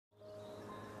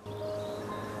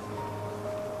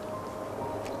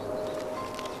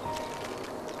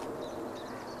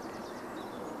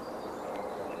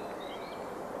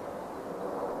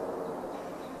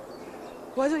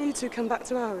Why don't you two come back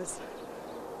to ours?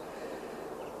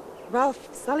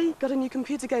 Ralph, Sally got a new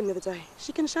computer game the other day.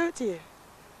 She can show it to you.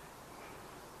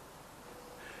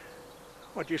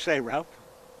 What do you say, Ralph?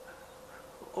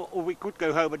 Or we could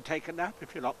go home and take a nap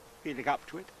if you're not feeling up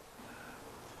to it.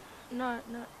 No,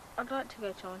 I'd like to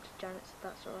go to Auntie Janet's if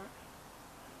that's all right.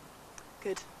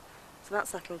 Good. So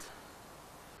that's settled.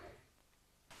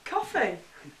 Coffee?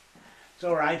 It's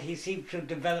all right, he seems to have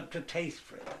developed a taste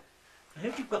for it. I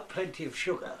hope you've got plenty of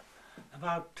sugar.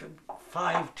 About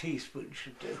 5 teaspoons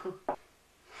should do.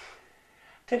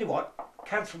 Tell you what,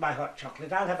 cancel my hot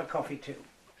chocolate. I'll have a coffee too.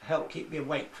 Help keep me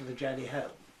awake for the journey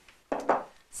home.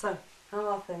 So, how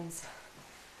are things?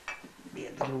 Me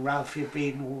and little Ralphie have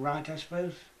been all right, I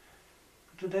suppose.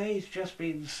 But today's just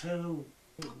been so...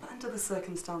 But under the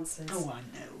circumstances. Oh, I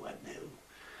know.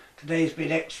 Today's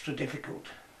been extra difficult.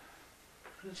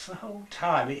 It's the whole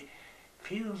time. It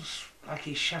feels like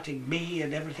he's shutting me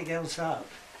and everything else out.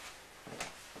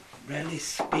 Rarely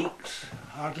speaks,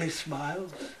 hardly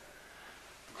smiles.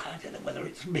 I don't know whether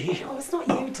it's me. Oh, it's not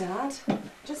you, Dad. It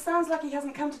just sounds like he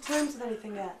hasn't come to terms with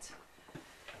anything yet.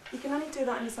 He can only do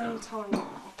that in his own time.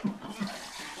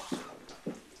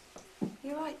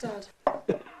 You right, Dad?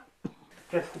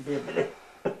 Just to be a minute.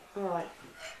 All right.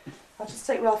 I'll just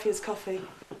take Ralphie his coffee.